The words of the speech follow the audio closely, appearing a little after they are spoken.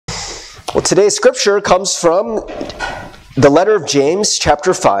Today's scripture comes from the letter of James,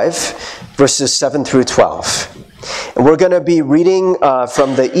 chapter 5, verses 7 through 12. And we're going to be reading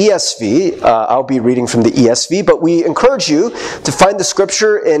from the ESV. I'll be reading from the ESV, but we encourage you to find the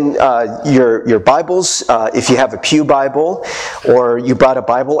scripture in your Bibles. If you have a Pew Bible or you brought a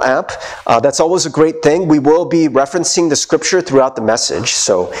Bible app, that's always a great thing. We will be referencing the scripture throughout the message,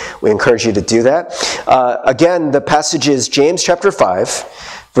 so we encourage you to do that. Again, the passage is James chapter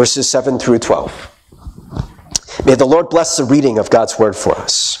 5, verses 7 through 12. May the Lord bless the reading of God's word for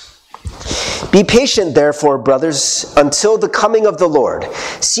us. Be patient, therefore, brothers, until the coming of the Lord.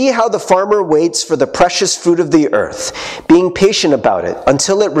 See how the farmer waits for the precious fruit of the earth, being patient about it,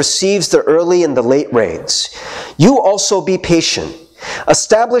 until it receives the early and the late rains. You also be patient.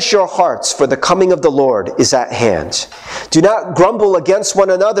 Establish your hearts, for the coming of the Lord is at hand. Do not grumble against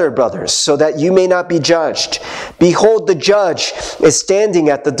one another, brothers, so that you may not be judged. Behold, the judge is standing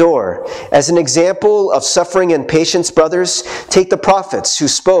at the door. As an example of suffering and patience, brothers, take the prophets who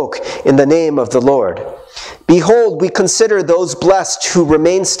spoke in the name of the Lord. Behold, we consider those blessed who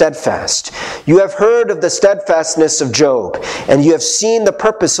remain steadfast. You have heard of the steadfastness of Job, and you have seen the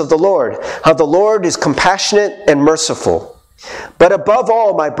purpose of the Lord, how the Lord is compassionate and merciful. But above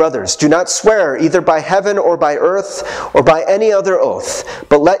all, my brothers, do not swear either by heaven or by earth or by any other oath,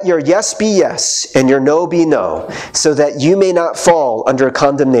 but let your yes be yes and your no be no, so that you may not fall under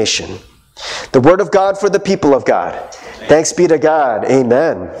condemnation. The word of God for the people of God. Thanks be to God.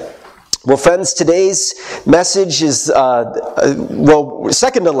 Amen. Well, friends, today's message is,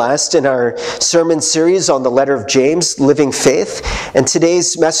 second to last in our sermon series on the letter of James, Living Faith. And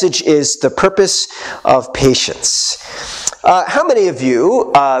today's message is the purpose of patience. How many of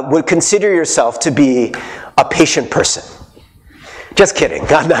you would consider yourself to be a patient person? Just kidding.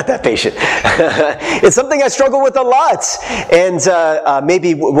 I'm not that patient. It's something I struggle with a lot. And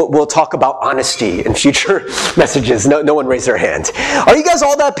maybe we'll talk about honesty in future messages. No one raised their hand. Are you guys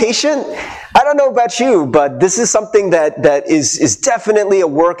all that patient? I don't know about you, but this is something that is definitely a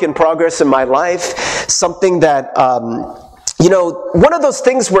work in progress in my life. Something that... one of those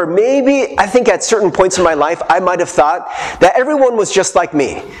things where maybe, I think at certain points in my life, I might have thought that everyone was just like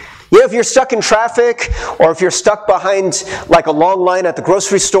me. If you're stuck in traffic, or if you're stuck behind like a long line at the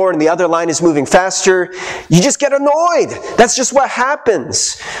grocery store and the other line is moving faster, you just get annoyed. That's just what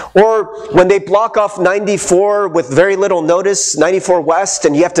happens. Or when they block off 94 with very little notice, 94 West,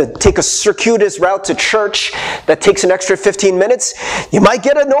 and you have to take a circuitous route to church that takes an extra 15 minutes, you might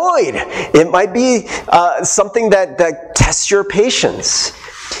get annoyed. It might be something that tests your patience.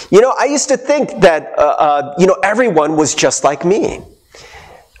 I used to think that, everyone was just like me.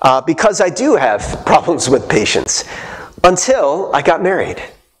 Because I do have problems with patience, until I got married,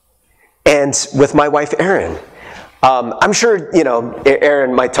 and with my wife Erin. I'm sure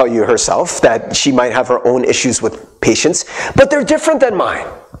Erin might tell you herself that she might have her own issues with patience, but they're different than mine.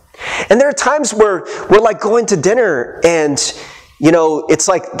 And there are times where we're like going to dinner, and it's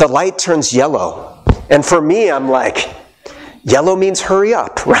like the light turns yellow, and for me, I'm like, yellow means hurry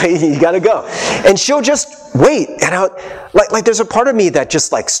up, right? You gotta go. And she'll just wait. And like there's a part of me that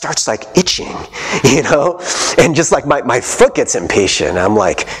just like starts like itching, and just like my foot gets impatient. I'm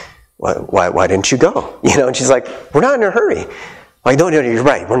like, why didn't you go? And she's like, we're not in a hurry. Like, no, you're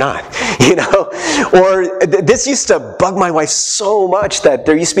right, we're not, Or this used to bug my wife so much that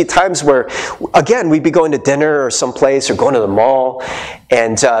there used to be times where, again, we'd be going to dinner or someplace or going to the mall.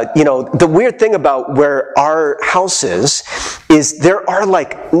 And, the weird thing about where our house is there are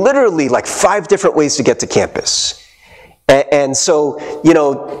literally 5 different ways to get to campus. And so,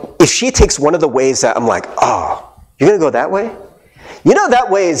 if she takes one of the ways that I'm like, oh, you're going to go that way? That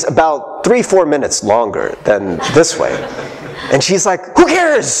way is about 3-4 minutes longer than this way. And she's like, who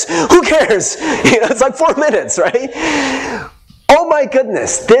cares? Who cares? It's like 4 minutes, right? Oh my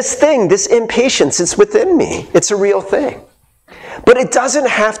goodness, this impatience, it's within me. It's a real thing. But it doesn't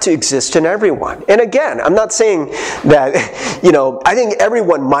have to exist in everyone. And again, I'm not saying that, I think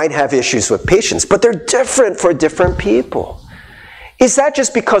everyone might have issues with patience, but they're different for different people. Is that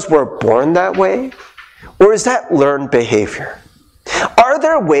just because we're born that way? Or is that learned behavior? Are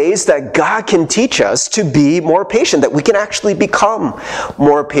there ways that God can teach us to be more patient, that we can actually become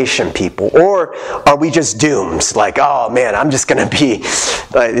more patient people? Or are we just doomed? Like, oh man, I'm just going to be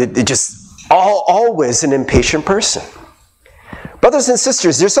always an impatient person. Brothers and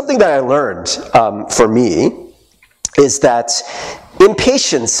sisters, there's something that I learned for me, is that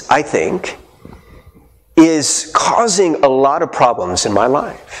impatience, I think, is causing a lot of problems in my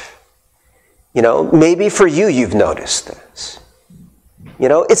life. Maybe for you, you've noticed this.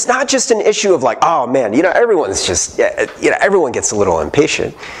 It's not just an issue of like, oh man, everyone's just, everyone gets a little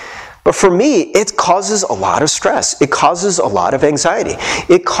impatient. But for me, it causes a lot of stress. It causes a lot of anxiety.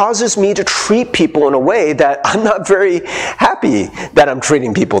 It causes me to treat people in a way that I'm not very happy that I'm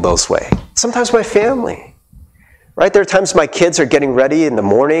treating people those way. Sometimes my family, right? There are times my kids are getting ready in the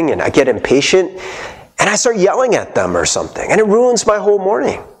morning and I get impatient and I start yelling at them or something, and it ruins my whole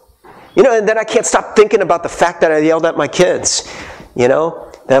morning. And then I can't stop thinking about the fact that I yelled at my kids, Then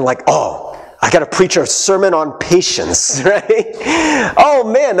I'm like, I got to preach a sermon on patience, right? Oh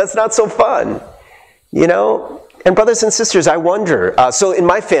man, that's not so fun, And brothers and sisters, I wonder. So in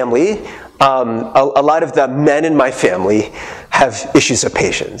my family, a lot of the men in my family have issues of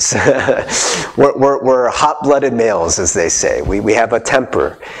patience. we're hot-blooded males, as they say. We have a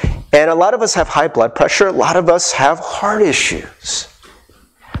temper. And a lot of us have high blood pressure. A lot of us have heart issues.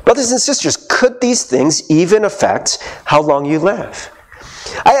 Brothers and sisters, could these things even affect how long you live?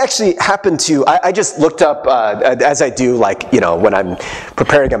 I actually happen to, I just looked up, as I do, when I'm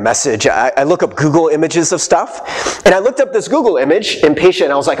preparing a message, I look up Google images of stuff. And I looked up this Google image, impatient,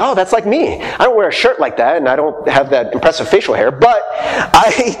 and I was like, oh, that's like me. I don't wear a shirt like that, and I don't have that impressive facial hair, but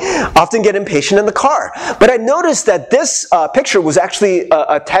I often get impatient in the car. But I noticed that this picture was actually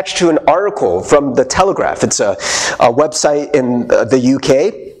attached to an article from The Telegraph. It's a website in the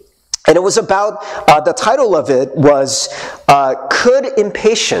UK. And it was about, the title of it was, Could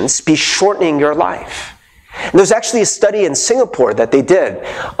Impatience Be Shortening Your Life? And there's actually a study in Singapore that they did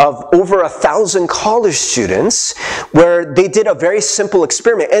of over 1,000 college students where they did a very simple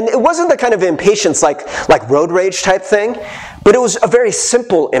experiment. And it wasn't the kind of impatience like road rage type thing, but it was a very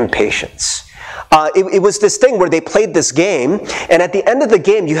simple impatience. It was this thing where they played this game, and at the end of the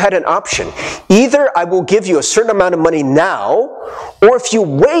game, you had an option. Either I will give you a certain amount of money now, or if you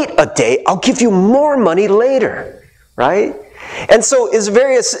wait a day, I'll give you more money later, right? And so it's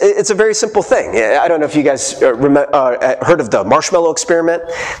a very simple thing. I don't know if you guys heard of the marshmallow experiment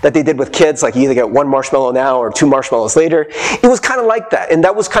that they did with kids, like you either get one marshmallow now or 2 marshmallows later. It was kind of like that, and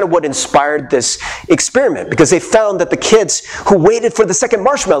that was kind of what inspired this experiment, because they found that the kids who waited for the second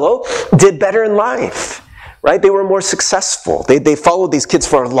marshmallow did better in life. Right? They were more successful. They followed these kids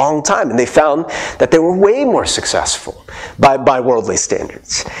for a long time, and they found that they were way more successful by worldly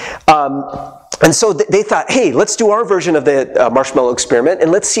standards. And so they thought, hey, let's do our version of the marshmallow experiment,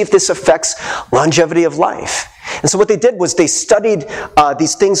 and let's see if this affects longevity of life. And so what they did was they studied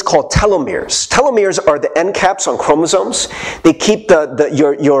these things called telomeres. Telomeres are the end caps on chromosomes. They keep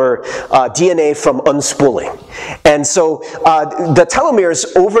your DNA from unspooling. And so the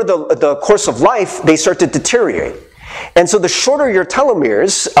telomeres, over the course of life, they start to deteriorate. And so the shorter your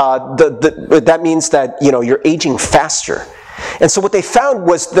telomeres, that means that you're aging faster. And so what they found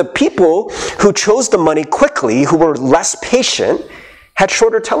was the people who chose the money quickly, who were less patient, had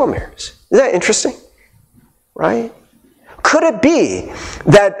shorter telomeres. Isn't that interesting? Right? Could it be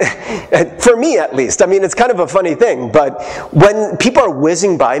that, for me at least, it's kind of a funny thing, but when people are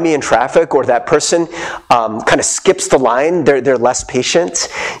whizzing by me in traffic, or that person kind of skips the line, they're less patient,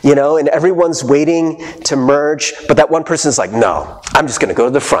 and everyone's waiting to merge, but that one person's like, no, I'm just going to go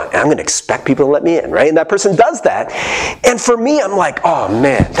to the front, and I'm going to expect people to let me in, right? And that person does that. And for me, I'm like, oh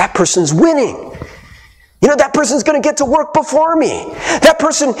man, that person's winning. That person's going to get to work before me. That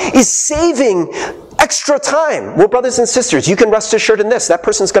person is saving extra time. Well, brothers and sisters, you can rest assured in this. That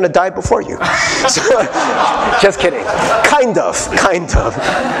person's going to die before you. Just kidding. Kind of.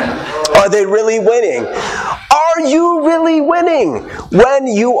 Are they really winning? Are you really winning when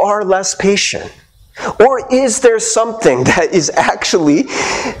you are less patient? Or is there something that is actually,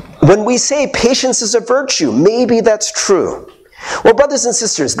 when we say patience is a virtue, maybe that's true. Well, brothers and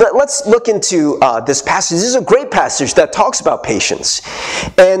sisters, let's look into this passage. This is a great passage that talks about patience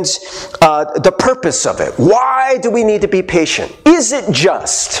and the purpose of it. Why do we need to be patient? Is it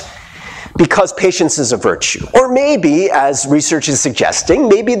just because patience is a virtue? Or maybe, as research is suggesting,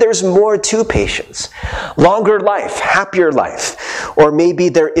 maybe there's more to patience. Longer life, happier life. Or maybe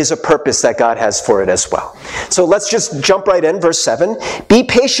there is a purpose that God has for it as well. So let's just jump right in, verse 7. Be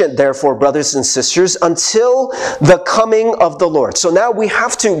patient, therefore, brothers and sisters, until the coming of the Lord. So now we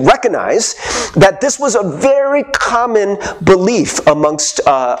have to recognize that this was a very common belief amongst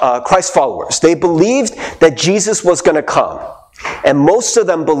Christ followers. They believed that Jesus was going to come. And most of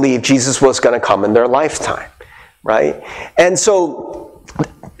them believed Jesus was going to come in their lifetime, right? And so,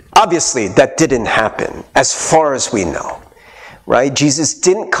 obviously, that didn't happen, as far as we know, right? Jesus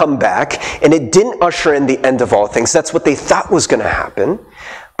didn't come back, and it didn't usher in the end of all things. That's what they thought was going to happen,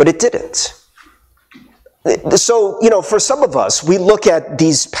 but it didn't. So, for some of us, we look at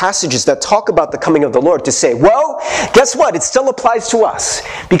these passages that talk about the coming of the Lord to say, well, guess what? It still applies to us.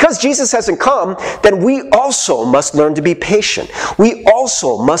 Because Jesus hasn't come, then we also must learn to be patient. We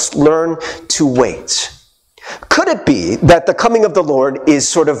also must learn to wait. Could it be that the coming of the Lord is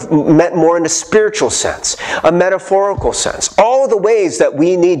sort of meant more in a spiritual sense, a metaphorical sense? All the ways that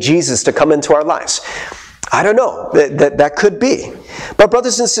we need Jesus to come into our lives. I don't know. That could be. But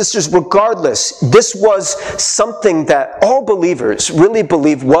brothers and sisters, regardless, this was something that all believers really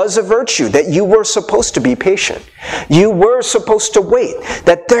believe was a virtue, that you were supposed to be patient. You were supposed to wait.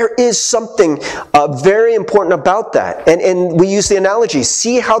 That there is something very important about that. And we use the analogy,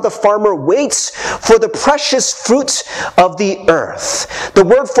 see how the farmer waits for the precious fruits of the earth. The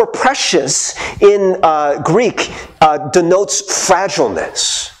word for precious in Greek denotes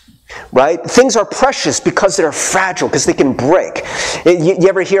fragileness. Right? Things are precious because they're fragile, because they can break. You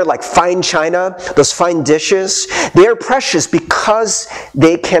ever hear like fine china, those fine dishes? They're precious because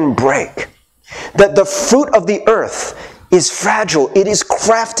they can break. That the fruit of the earth is fragile. It is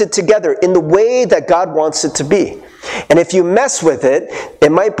crafted together in the way that God wants it to be. And if you mess with it, it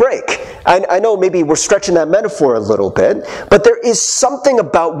might break. I know maybe we're stretching that metaphor a little bit, but there is something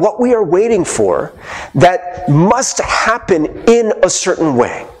about what we are waiting for that must happen in a certain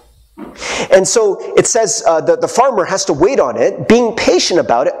way. And so it says the farmer has to wait on it, being patient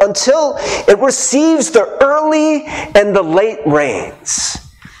about it, until it receives the early and the late rains.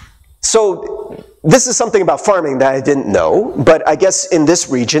 So this is something about farming that I didn't know, but I guess in this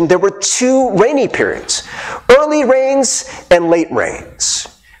region there were two rainy periods, early rains and late rains,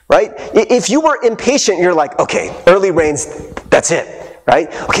 right? If you were impatient, you're like, okay, early rains, that's it.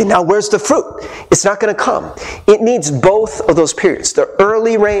 Right? Okay, now where's the fruit? It's not going to come. It needs both of those periods, the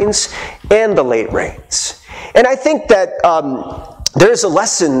early rains and the late rains. And I think that there's a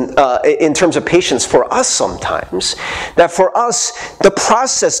lesson in terms of patience for us sometimes, that for us,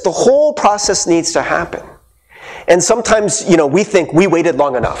 the whole process needs to happen. And sometimes, we think we waited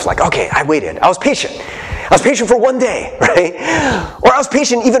long enough. Like, okay, I waited. I was patient. I was patient for one day, right? Or I was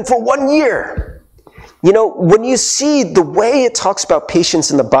patient even for 1 year. When you see the way it talks about patience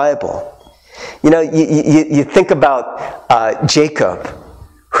in the Bible, you think about Jacob,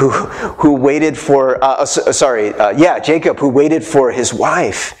 who waited for, Jacob, who waited for his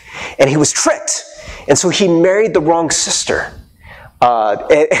wife, and he was tricked, and so he married the wrong sister.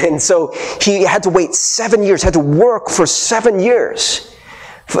 And so he had to wait 7 years, had to work for 7 years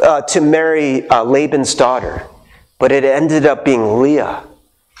to marry Laban's daughter, but it ended up being Leah.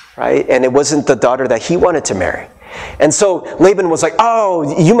 Right? And it wasn't the daughter that he wanted to marry. And so Laban was like,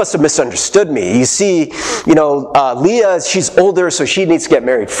 oh, you must have misunderstood me. You see, Leah, she's older, so she needs to get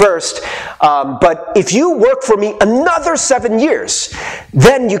married first. But if you work for me another 7 years,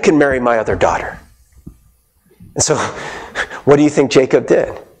 then you can marry my other daughter. And so what do you think Jacob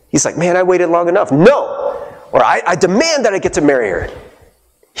did? He's like, man, I waited long enough. No! Or I demand that I get to marry her.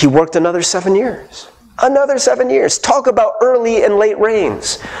 He worked another 7 years. Another 7 years. Talk about early and late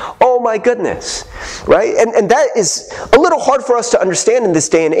rains. Oh my goodness. Right? And that is a little hard for us to understand in this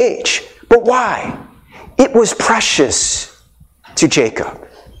day and age. But why? It was precious to Jacob.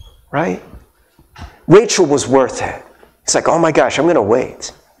 Right? Rachel was worth it. It's like, oh my gosh, I'm going to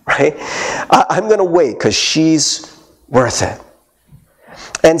wait. Right? I'm going to wait because she's worth it.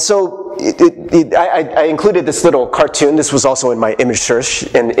 And so I included this little cartoon. This was also in my image search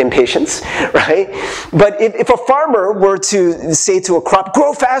and impatience, right? But if a farmer were to say to a crop,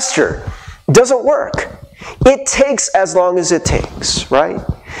 grow faster, it doesn't work. It takes as long as it takes, right?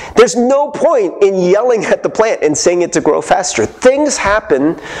 There's no point in yelling at the plant and saying it to grow faster. Things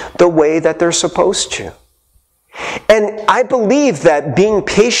happen the way that they're supposed to. And I believe that being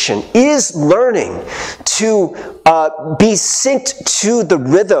patient is learning to be synced to the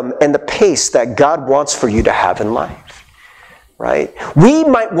rhythm and the pace that God wants for you to have in life, right? We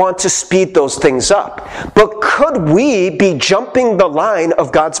might want to speed those things up, but could we be jumping the line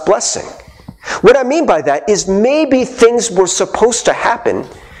of God's blessing? What I mean by that is maybe things were supposed to happen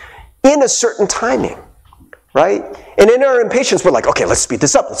in a certain timing, right? And in our impatience, we're like, okay, let's speed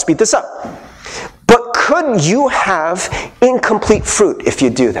this up, let's speed this up. But could you have incomplete fruit if you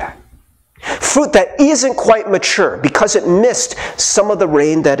do that? Fruit that isn't quite mature because it missed some of the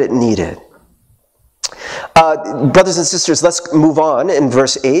rain that it needed. Brothers and sisters, let's move on in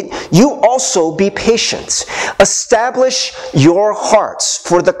verse 8. You also be patient. Establish your hearts,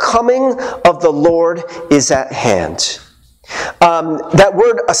 for the coming of the Lord is at hand. That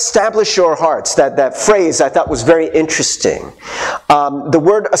word, establish your hearts, that phrase I thought was very interesting. The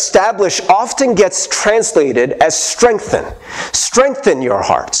word establish often gets translated as strengthen. Strengthen your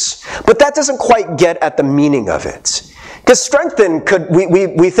hearts. But that doesn't quite get at the meaning of it. Because strengthen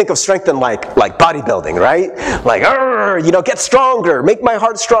we think of strengthen like bodybuilding, right? Like, get stronger, make my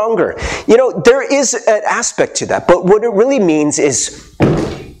heart stronger. There is an aspect to that, but what it really means is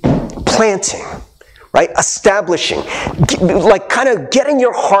planting, right? Establishing, like kind of getting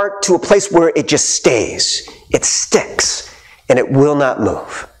your heart to a place where it just stays, it sticks, and it will not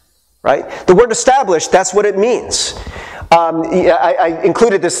move, right? The word established, that's what it means. I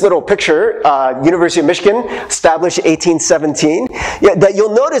included this little picture, University of Michigan, established 1817. That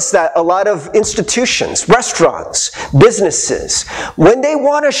you'll notice that a lot of institutions, restaurants, businesses, when they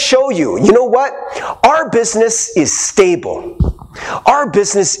want to show you, you know what? Our business is stable. Our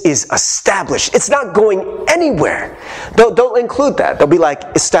business is established. It's not going anywhere. They'll include that. They'll be like,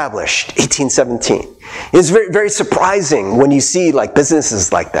 established, 1817. It's very, very surprising when you see like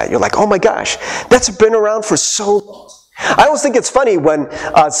businesses like that. You're like, oh my gosh, that's been around for so long. I always think it's funny when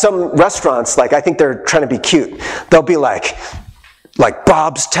some restaurants, like I think they're trying to be cute, they'll be like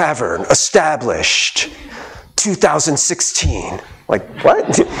Bob's Tavern, established, 2016. Like, what?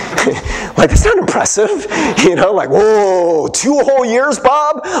 Like, that's not impressive. Like, whoa, 2 whole years,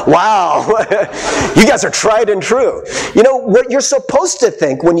 Bob? Wow. You guys are tried and true. What you're supposed to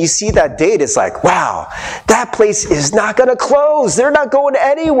think when you see that date is like, wow, that place is not going to close. They're not going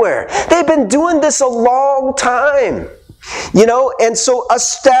anywhere. They've been doing this a long time. And so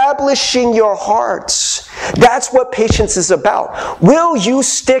establishing your hearts, that's what patience is about. Will you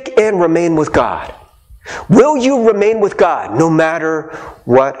stick and remain with God? Will you remain with God no matter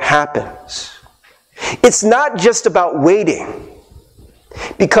what happens? It's not just about waiting,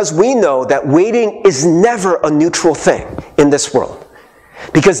 because we know that waiting is never a neutral thing in this world,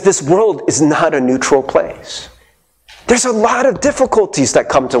 because this world is not a neutral place. There's a lot of difficulties that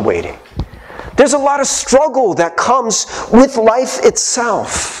come to waiting. There's a lot of struggle that comes with life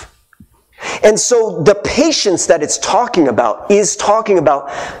itself. And so the patience that it's talking about is talking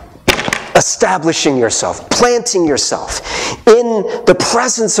about establishing yourself, planting yourself in the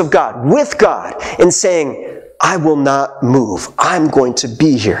presence of God, with God, and saying, I will not move. I'm going to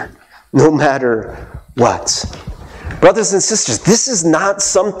be here no matter what. Brothers and sisters, this is not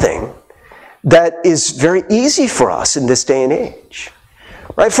something that is very easy for us in this day and age.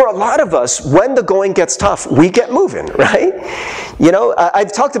 Right? For a lot of us, when the going gets tough, we get moving, right?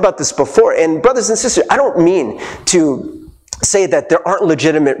 I've talked about this before, and brothers and sisters, I don't mean to say that there aren't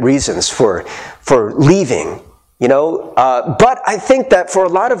legitimate reasons for leaving, but I think that for a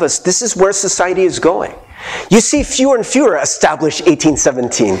lot of us, this is where society is going. You see fewer and fewer established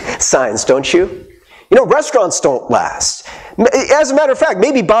 1817 signs, don't you? Restaurants don't last. As a matter of fact,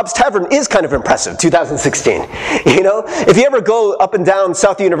 maybe Bob's Tavern is kind of impressive, 2016. If you ever go up and down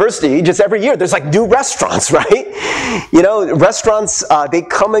South University, just every year, there's like new restaurants, right? Restaurants, they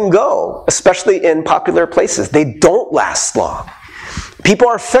come and go, especially in popular places. They don't last long. People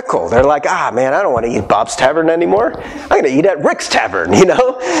are fickle. They're like, man, I don't want to eat Bob's Tavern anymore. I'm going to eat at Rick's Tavern,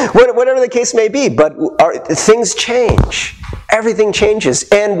 whatever the case may be. But things change. Everything changes.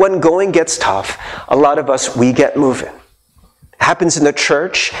 And when going gets tough, a lot of us, we get moving. It happens in the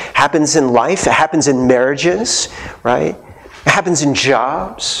church, happens in life, it happens in marriages, right? It happens in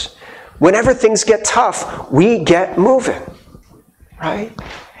jobs. Whenever things get tough, we get moving, right?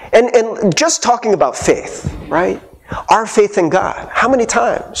 And just talking about faith, right? Our faith in God. How many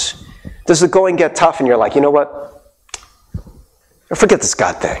times does the going get tough and you're like, you know what? Forget this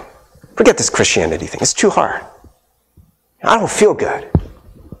God thing. Forget this Christianity thing. It's too hard. I don't feel good.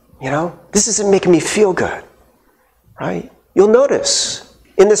 This isn't making me feel good, right? You'll notice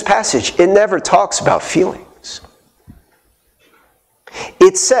in this passage, it never talks about feelings.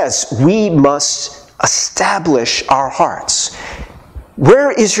 It says we must establish our hearts.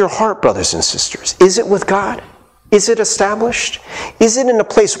 Where is your heart, brothers and sisters? Is it with God? Is it established? Is it in a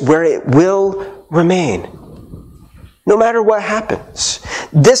place where it will remain? No matter what happens.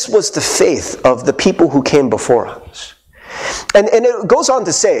 This was the faith of the people who came before us. And it goes on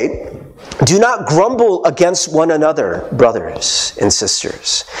to say, do not grumble against one another, brothers and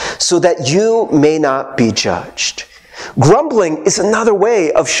sisters, so that you may not be judged. Grumbling is another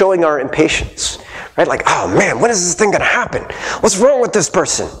way of showing our impatience, right? Like, oh man, when is this thing going to happen? What's wrong with this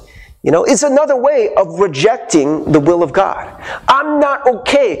person? It's another way of rejecting the will of God. I'm not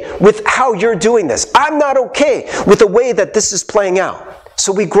okay with how you're doing this. I'm not okay with the way that this is playing out.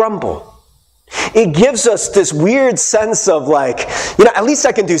 So we grumble. It gives us this weird sense of like, at least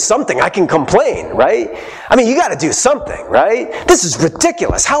I can do something. I can complain, right? I mean, you got to do something, right? This is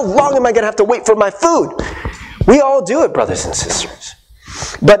ridiculous. How long am I going to have to wait for my food? We all do it, brothers and sisters.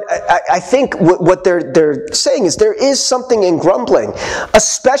 But I think what they're saying is there is something in grumbling,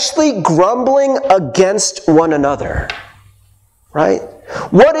 especially grumbling against one another, right?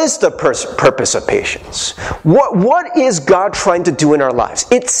 What is the purpose of patience? What is God trying to do in our lives?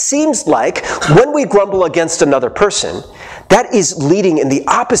 It seems like when we grumble against another person, that is leading in the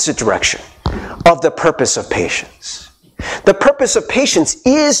opposite direction of the purpose of patience. The purpose of patience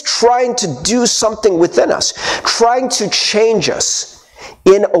is trying to do something within us, trying to change us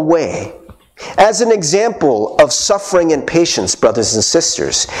in a way. As an example of suffering and patience, brothers and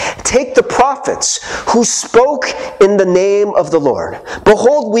sisters, take the prophets who spoke in the name of the Lord.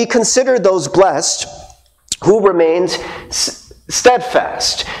 Behold, we consider those blessed who remained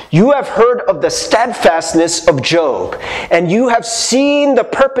steadfast. You have heard of the steadfastness of Job, and you have seen the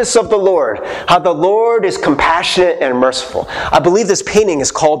purpose of the Lord, how the Lord is compassionate and merciful. I believe this painting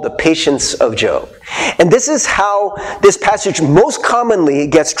is called The Patience of Job. And this is how this passage most commonly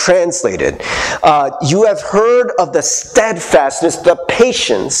gets translated. You have heard of the steadfastness, the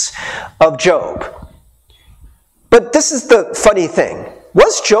patience of Job. But this is the funny thing.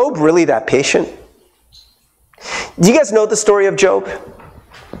 Was Job really that patient? Do you guys know the story of Job?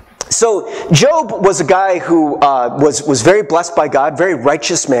 So Job was a guy who was very blessed by God, very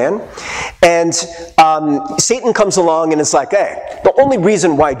righteous man. And Satan comes along and is like, hey, the only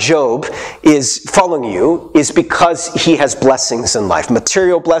reason why Job is following you is because he has blessings in life.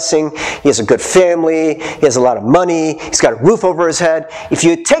 Material blessing, he has a good family, he has a lot of money, he's got a roof over his head. If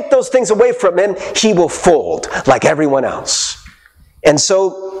you take those things away from him, he will fold like everyone else. And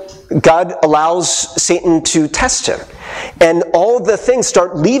so God allows Satan to test him. And all the things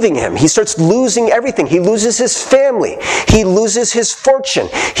start leaving him. He starts losing everything. He loses his family. He loses his fortune.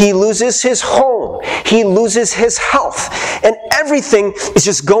 He loses his home. He loses his health. And everything is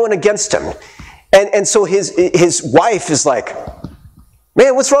just going against him. And so his wife is like,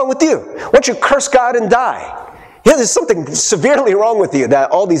 man, what's wrong with you? Why don't you curse God and die? Yeah, there's something severely wrong with you that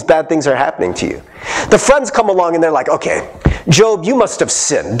all these bad things are happening to you. The friends come along and they're like, okay, Job, you must have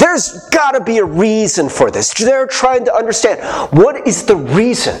sinned. There's got to be a reason for this. They're trying to understand, what is the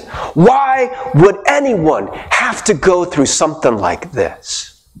reason? Why would anyone have to go through something like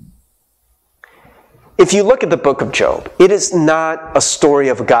this? If you look at the book of Job, it is not a story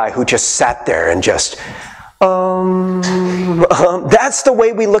of a guy who just sat there and just, that's the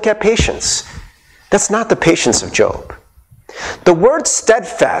way we look at patience. That's not the patience of Job. The word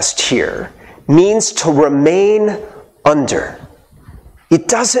steadfast here means to remain under. It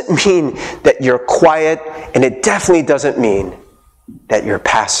doesn't mean that you're quiet, and it definitely doesn't mean that you're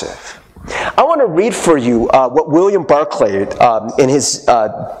passive. I want to read for you what William Barclay, in his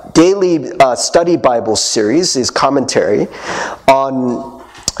daily study Bible series, his commentary on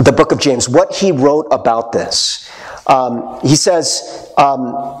the book of James, what he wrote about this. He says,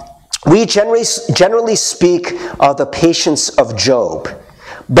 we generally speak of the patience of Job,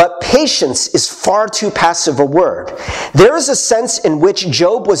 but patience is far too passive a word. There is a sense in which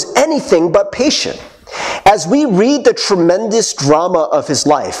Job was anything but patient. As we read the tremendous drama of his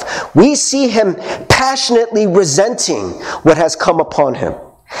life, we see him passionately resenting what has come upon him,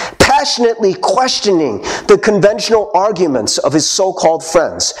 passionately questioning the conventional arguments of his so-called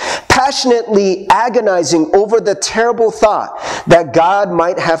friends, passionately agonizing over the terrible thought that God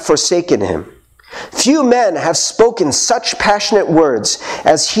might have forsaken him. Few men have spoken such passionate words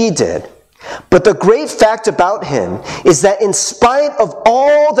as he did. But the great fact about him is that in spite of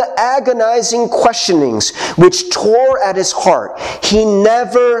all the agonizing questionings which tore at his heart, he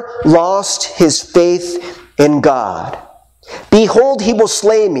never lost his faith in God. Behold, he will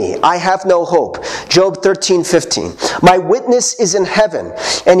slay me. I have no hope. Job 13:15. My witness is in heaven,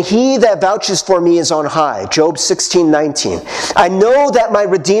 and he that vouches for me is on high. Job 16:19. I know that my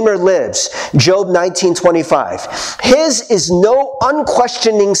Redeemer lives. Job 19:25. His is no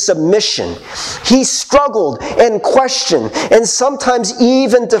unquestioning submission. He struggled and questioned and sometimes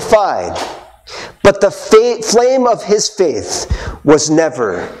even defied. But the flame of his faith was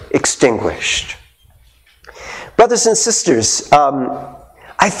never extinguished. Brothers and sisters,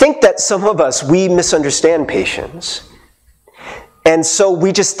 I think that some of us, we misunderstand patience. And so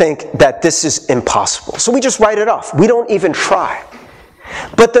we just think that this is impossible. So we just write it off. We don't even try.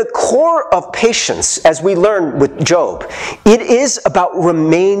 But the core of patience, as we learn with Job, it is about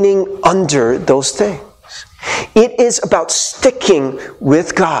remaining under those things. It is about sticking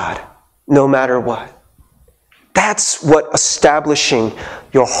with God no matter what. That's what establishing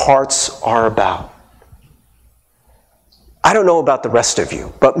your hearts are about. I don't know about the rest of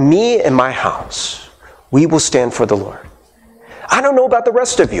you, but me and my house, we will stand for the Lord. I don't know about the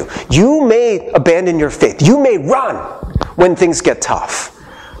rest of you. You may abandon your faith. You may run when things get tough.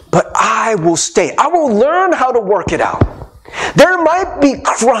 but I will stay. I will learn how to work it out. There might be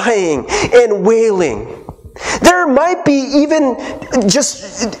crying and wailing. There might be even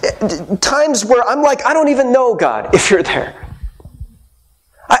just times where I'm like, I don't even know, God, if you're there.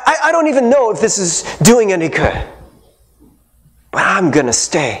 I don't even know if this is doing any good. But I'm going to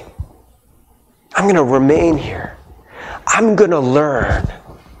stay. I'm going to remain here. I'm going to learn.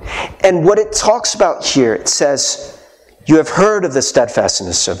 And what it talks about here, it says, you have heard of the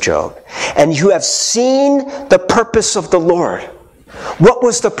steadfastness of Job, and you have seen the purpose of the Lord. What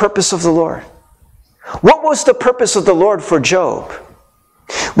was the purpose of the Lord? What was the purpose of the Lord for Job?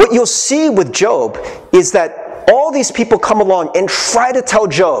 What you'll see with Job is that all these people come along and try to tell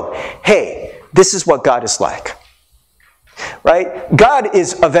Job, hey, this is what God is like. Right? God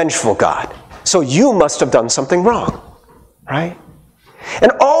is a vengeful God. So you must have done something wrong. Right?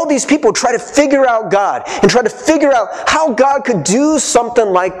 And all these people try to figure out God and try to figure out how God could do something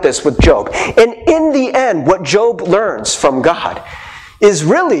like this with Job. And in the end, what Job learns from God is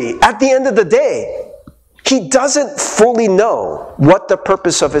really, at the end of the day, he doesn't fully know what the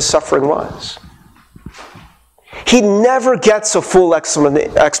purpose of his suffering was. He never gets a full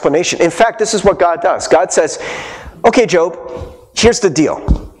explanation. In fact, this is what God does. God says, okay, Job, here's the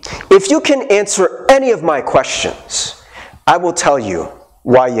deal. If you can answer any of my questions, I will tell you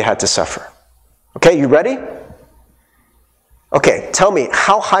why you had to suffer. Okay, you ready? Okay, tell me,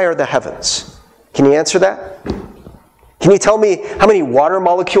 how high are the heavens? Can you answer that? Can you tell me how many water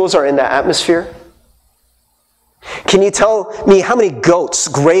molecules are in the atmosphere? Can you tell me how many goats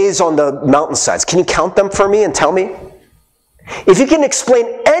graze on the mountainsides? Can you count them for me and tell me? If you can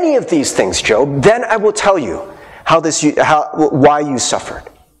explain any of these things, Job, then I will tell you why you suffered.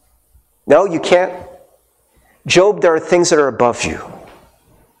 No, you can't. Job, there are things that are above you.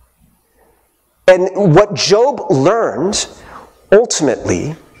 And what Job learned,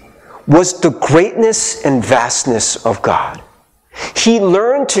 ultimately, was the greatness and vastness of God. He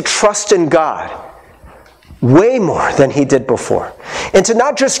learned to trust in God way more than he did before. And to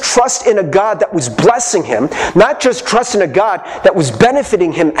not just trust in a God that was blessing him, not just trust in a God that was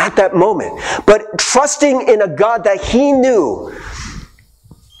benefiting him at that moment, but trusting in a God that he knew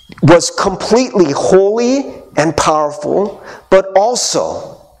was completely holy and powerful, but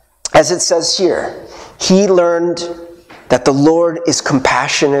also, as it says here, he learned that the Lord is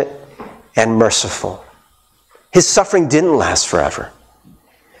compassionate and merciful. His suffering didn't last forever.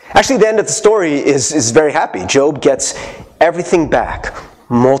 Actually, the end of the story is very happy. Job gets everything back,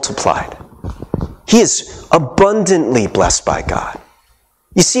 multiplied. He is abundantly blessed by God.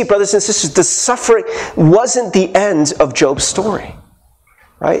 You see, brothers and sisters, the suffering wasn't the end of Job's story.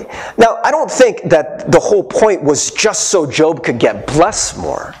 Right? Now, I don't think that the whole point was just so Job could get blessed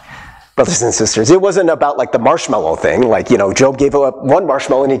more, brothers and sisters. It wasn't about like the marshmallow thing, like, Job gave up one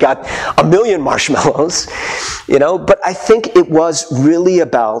marshmallow and he got 1,000,000 marshmallows, but I think it was really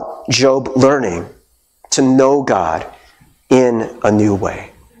about Job learning to know God in a new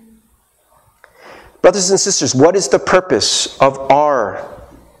way. Brothers and sisters, what is the purpose of our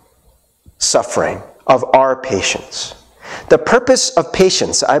suffering, of our patience? The purpose of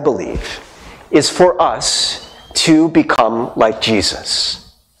patience, I believe, is for us to become like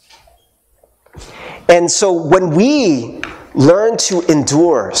Jesus. And so when we learn to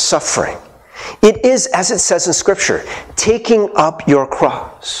endure suffering, it is, as it says in Scripture, taking up your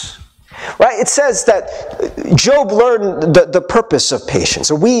cross. Right? It says that Job learned the purpose of patience,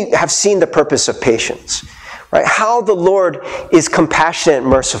 or we have seen the purpose of patience. Right? How the Lord is compassionate and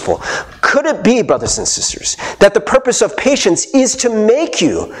merciful. Could it be, brothers and sisters, that the purpose of patience is to make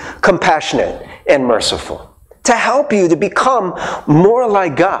you compassionate and merciful? To help you to become more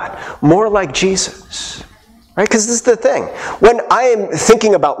like God, more like Jesus. Right? Because this is the thing. When I am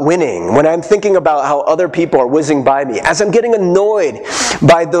thinking about winning, when I'm thinking about how other people are whizzing by me, as I'm getting annoyed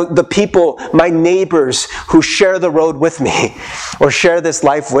by the people, my neighbors who share the road with me or share this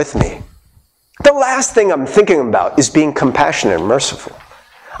life with me, the last thing I'm thinking about is being compassionate and merciful.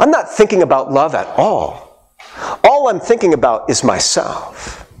 I'm not thinking about love at all. All I'm thinking about is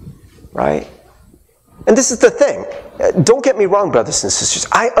myself, right? And this is the thing. Don't get me wrong, brothers and sisters.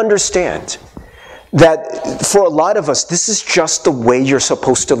 I understand that for a lot of us, this is just the way you're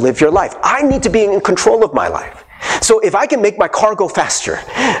supposed to live your life. I need to be in control of my life. So if I can make my car go faster,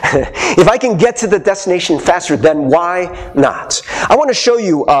 if I can get to the destination faster, then why not? I want to show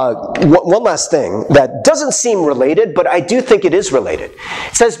you one last thing that doesn't seem related, but I do think it is related.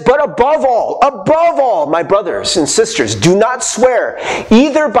 It says, but above all, my brothers and sisters, do not swear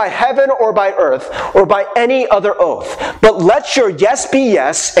either by heaven or by earth or by any other oath, but let your yes be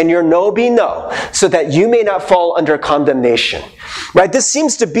yes and your no be no, so that you may not fall under condemnation. Right? This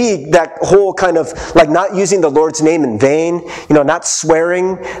seems to be that whole kind of like not using the Lord's name in vain, not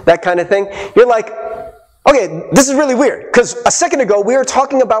swearing, that kind of thing. You're like, okay, this is really weird, because a second ago we were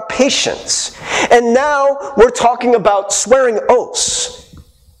talking about patience, and now we're talking about swearing oaths.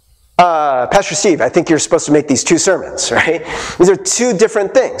 Pastor Steve, I think you're supposed to make these two sermons, right? These are two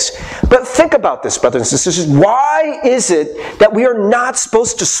different things. But think about this, brothers and sisters. Why is it that we are not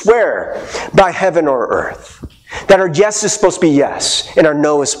supposed to swear by heaven or earth? That our yes is supposed to be yes, and our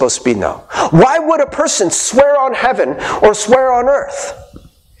no is supposed to be no. Why would a person swear on heaven or swear on earth?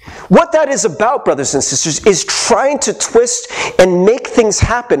 What that is about, brothers and sisters, is trying to twist and make things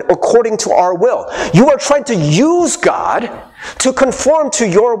happen according to our will. You are trying to use God to conform to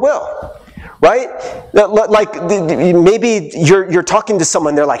your will, right? Like maybe you're talking to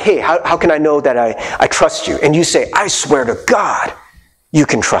someone, they're like, hey, how can I know that I trust you? And you say, I swear to God, you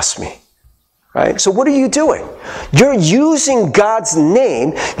can trust me. Right? So what are you doing? You're using God's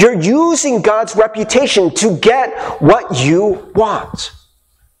name, you're using God's reputation to get what you want.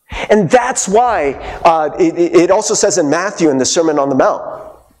 And that's why it also says in Matthew in the Sermon on the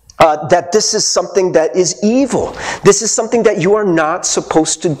Mount that this is something that is evil. This is something that you are not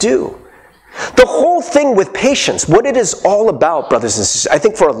supposed to do. The whole thing with patience, what it is all about, brothers and sisters, I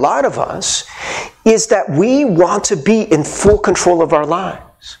think for a lot of us, is that we want to be in full control of our lives.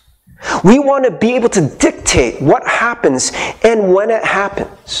 We want to be able to dictate what happens and when it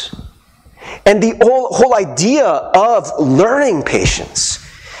happens. And the whole idea of learning patience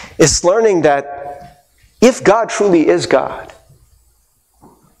is learning that if God truly is God,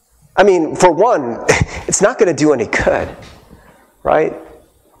 I mean, for one, it's not going to do any good, right?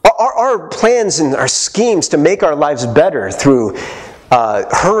 Our plans and our schemes to make our lives better through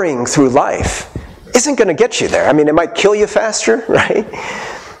hurrying through life isn't going to get you there. I mean, it might kill you faster, right?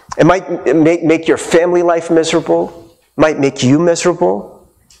 It might make your family life miserable. It might make you miserable,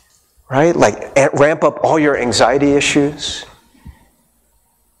 right? Like ramp up all your anxiety issues.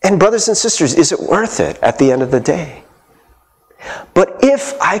 And brothers and sisters, is it worth it at the end of the day? But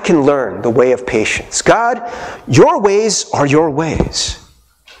if I can learn the way of patience, God, your ways are your ways.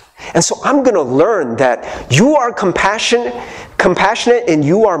 And so I'm going to learn that you are compassionate and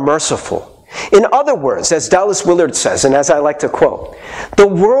you are merciful. In other words, as Dallas Willard says, and as I like to quote, the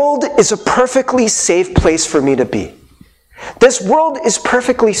world is a perfectly safe place for me to be. This world is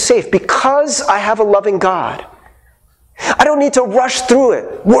perfectly safe because I have a loving God. I don't need to rush through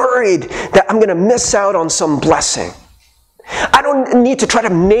it, worried that I'm going to miss out on some blessing. I don't need to try to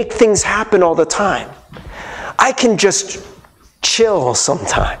make things happen all the time. I can just chill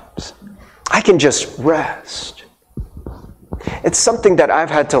sometimes. I can just rest. It's something that I've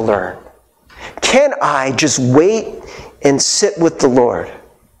had to learn. Can I just wait and sit with the Lord?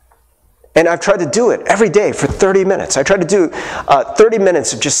 And I've tried to do it every day for 30 minutes. I try to do 30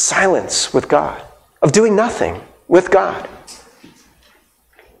 minutes of just silence with God, of doing nothing with God.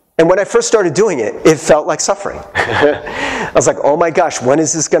 And when I first started doing it, it felt like suffering. I was like, oh my gosh, when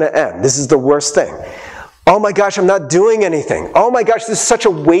is this going to end? This is the worst thing. Oh my gosh, I'm not doing anything. Oh my gosh, this is such a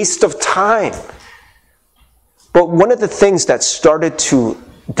waste of time. But one of the things that started to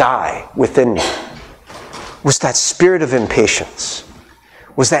die within me was that spirit of impatience,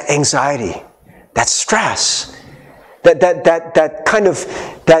 was that anxiety, that stress, that kind of,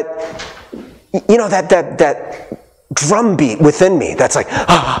 that drumbeat within me that's like,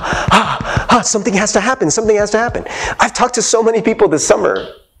 something has to happen, something has to happen. I've talked to so many people this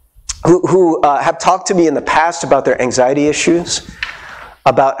summer who have talked to me in the past about their anxiety issues,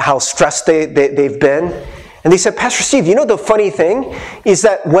 about how stressed they've been. And they said, Pastor Steve, the funny thing is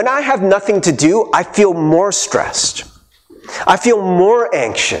that when I have nothing to do, I feel more stressed. I feel more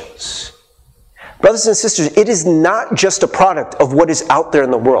anxious. Brothers and sisters, it is not just a product of what is out there in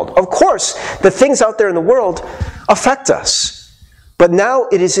the world. Of course, the things out there in the world affect us. But now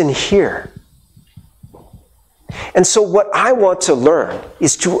it is in here. And so what I want to learn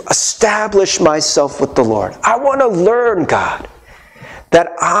is to establish myself with the Lord. I want to learn, God,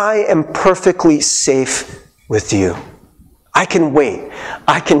 that I am perfectly safe with you. I can wait.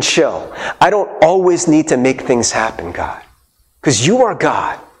 I can chill. I don't always need to make things happen, God. Because you are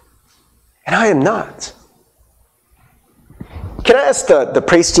God, and I am not. Can I ask the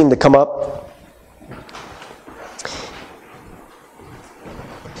praise team to come up?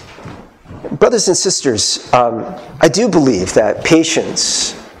 Brothers and sisters, I do believe that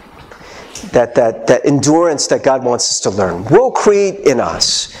patience, that endurance that God wants us to learn will create in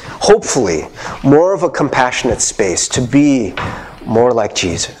us, hopefully, more of a compassionate space to be more like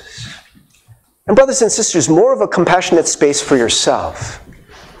Jesus. And brothers and sisters, more of a compassionate space for yourself.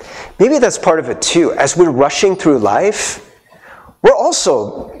 Maybe that's part of it too. As we're rushing through life, we're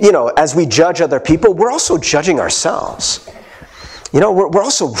also, as we judge other people, we're also judging ourselves. We're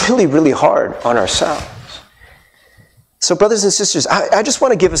also really, really hard on ourselves. So brothers and sisters, I just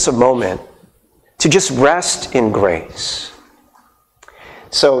want to give us a moment to just rest in grace.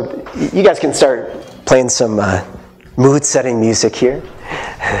 So you guys can start playing some mood-setting music here.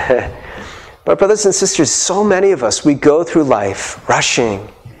 But brothers and sisters, so many of us, we go through life rushing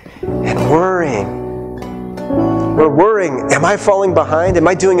and worrying. We're worrying, am I falling behind? Am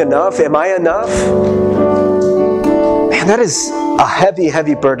I doing enough? Am I enough? Man, that is a heavy,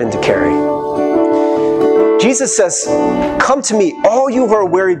 heavy burden to carry. Jesus says, come to me, all you who are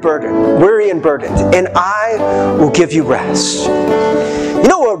weary and burdened, and I will give you rest. You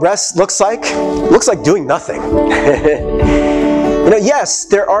know what rest looks like? It looks like doing nothing. Yes,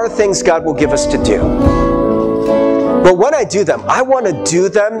 there are things God will give us to do. But when I do them, I want to do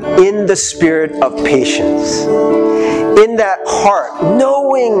them in the spirit of patience. In that heart,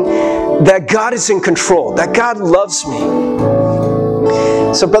 knowing that God is in control, that God loves me.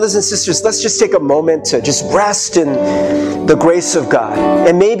 So brothers and sisters, let's just take a moment to just rest in the grace of God.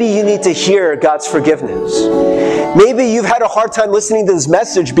 And maybe you need to hear God's forgiveness. Maybe you've had a hard time listening to this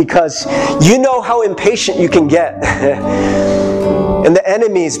message because you know how impatient you can get. And the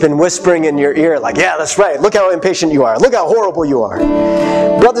enemy's been whispering in your ear like, yeah, that's right. Look how impatient you are. Look how horrible you are.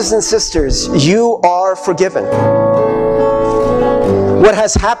 Brothers and sisters, you are forgiven. What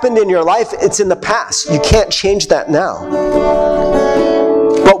has happened in your life, it's in the past. You can't change that now.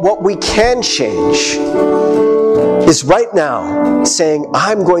 But what we can change is right now saying,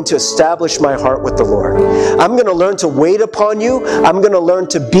 I'm going to establish my heart with the Lord. I'm going to learn to wait upon you. I'm going to learn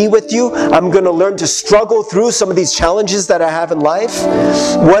to be with you. I'm going to learn to struggle through some of these challenges that I have in life.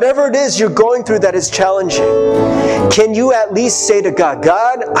 Whatever it is you're going through that is challenging, can you at least say to God,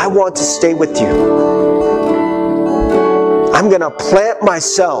 God, I want to stay with you. I'm going to plant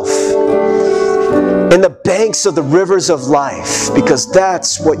myself in the banks of the rivers of life, because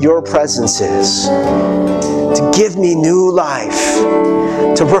that's what your presence is. To give me new life,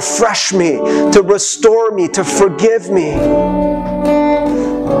 to refresh me, to restore me, to forgive me.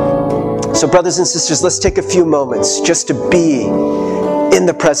 So brothers and sisters, let's take a few moments just to be in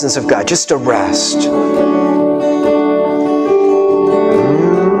the presence of God, just to rest.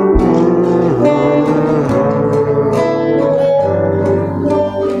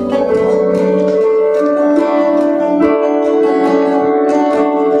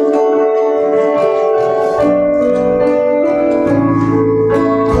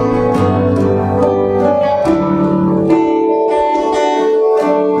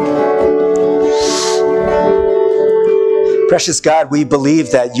 Precious God, we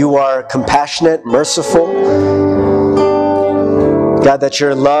believe that you are compassionate, merciful. God, that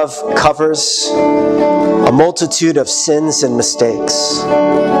your love covers a multitude of sins and mistakes.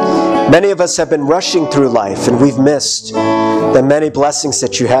 Many of us have been rushing through life and we've missed the many blessings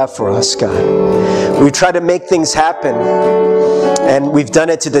that you have for us, God. We've tried to make things happen and we've done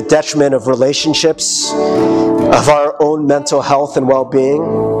it to the detriment of relationships, of our own mental health and well-being.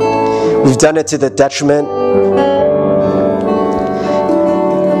 We've done it to the detriment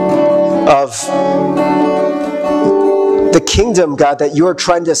of the kingdom, God, that you are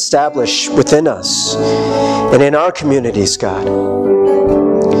trying to establish within us and in our communities, God.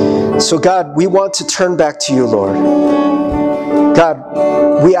 So, God, we want to turn back to you, Lord.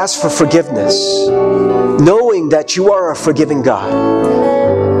 God, we ask for forgiveness, knowing that you are a forgiving God.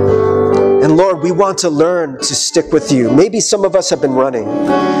 And Lord, we want to learn to stick with you. Maybe some of us have been running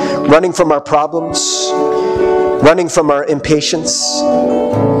from our problems, running from our impatience.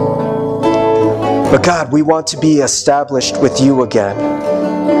 But God, we want to be established with you again.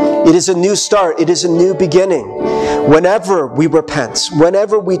 It is a new start. It is a new beginning. Whenever we repent,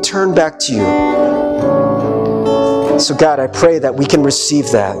 whenever we turn back to you. So God, I pray that we can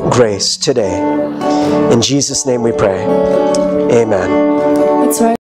receive that grace today. In Jesus' name we pray. Amen. That's right.